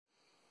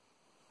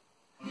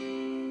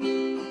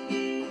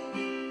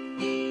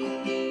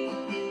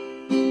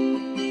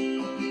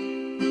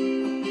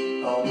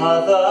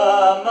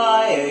Mother,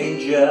 my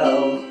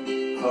angel,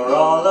 for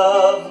all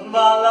of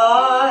my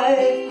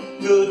life,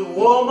 good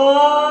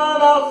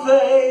woman of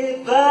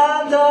faith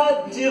and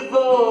a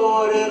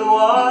devoted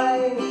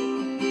wife,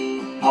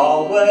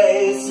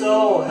 always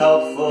so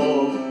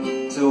helpful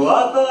to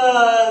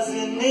others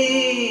in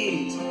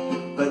need,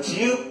 but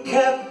you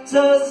kept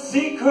a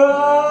secret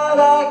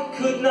I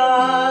could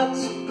not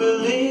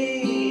believe.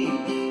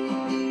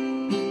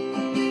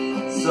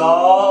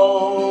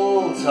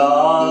 Salt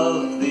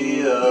of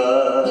the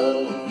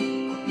earth,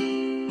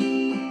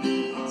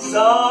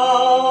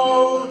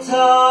 salt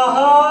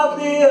of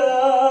the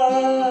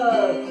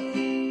earth,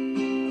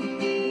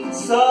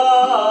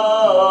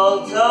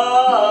 salt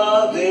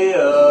of the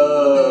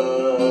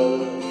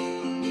earth.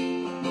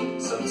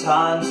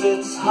 Sometimes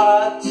it's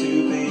hard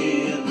to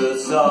be the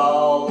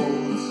salt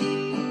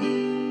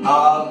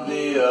of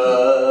the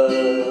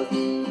earth.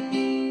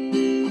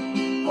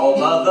 Oh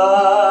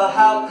mother,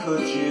 how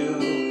could you,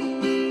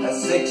 a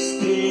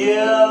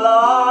 60-year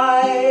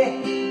lie,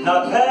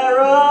 not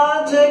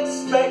parent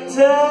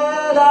expected?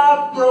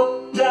 I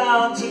broke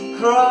down to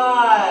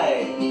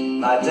cry.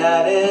 My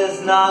dad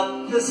is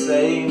not the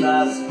same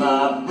as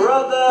my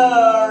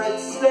brother, it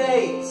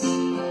states.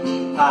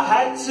 I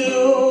had to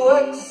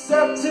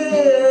accept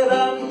it,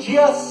 I'm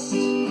just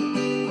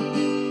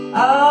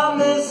a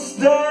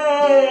mistake.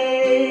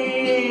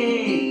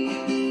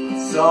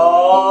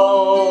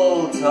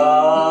 Salt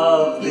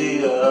of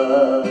the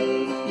earth,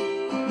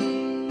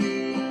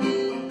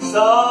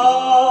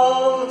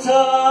 salt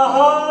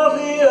of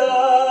the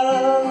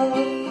earth,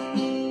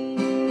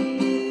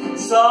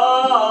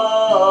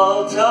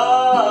 salt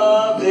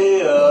of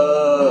the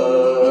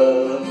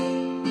earth.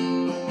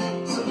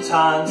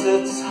 Sometimes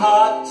it's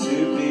hard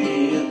to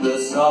be the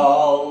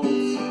salt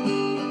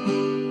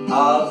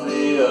of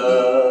the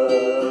earth.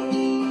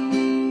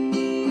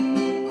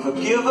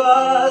 Forgive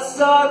us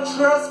our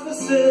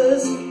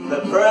trespasses, the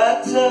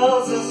prayer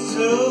tells us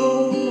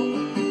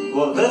to.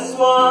 Well, this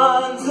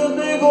one's a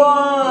big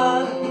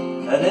one,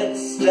 and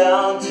it's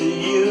down to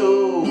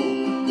you.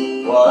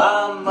 Well,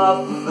 I'm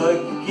a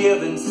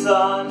forgiving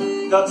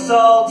son, got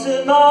salt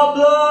in my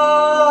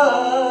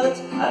blood,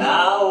 and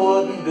I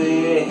wouldn't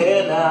be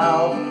here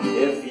now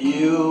if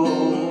you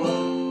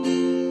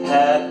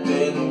had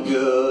been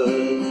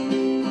good.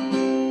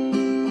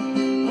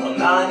 Well,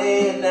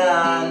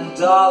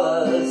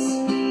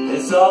 $99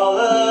 is all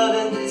that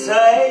it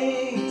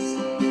takes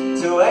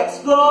to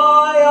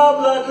explore your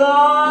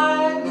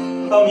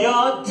bloodline from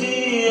your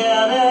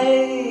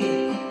DNA.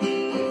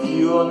 If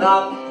you're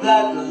not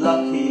that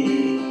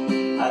lucky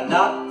and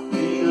not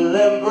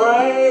feeling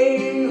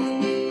brave,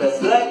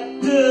 best let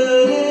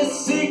dirty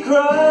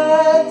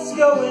secrets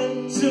go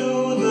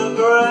into the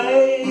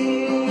grave.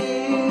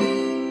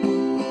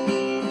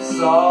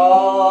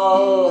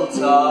 Salt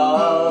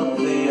of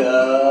the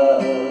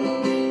earth,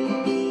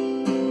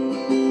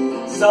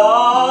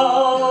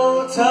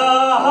 salt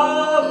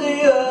of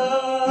the earth,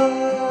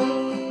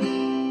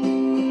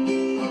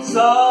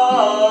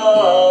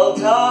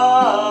 salt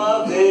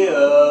of the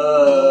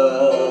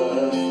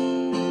earth.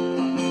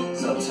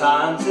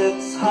 Sometimes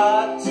it's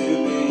hard to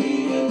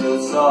be the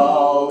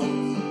salt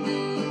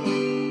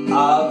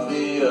of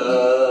the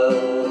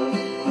earth.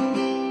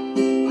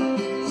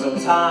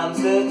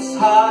 Sometimes it's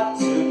hard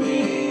to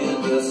be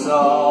the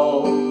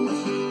salt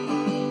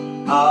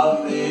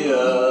of the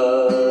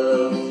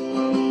earth.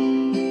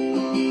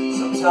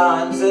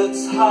 Sometimes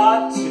it's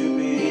hard to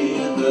be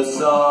the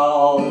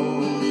salt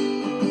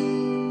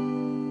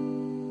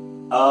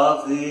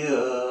of the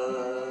earth.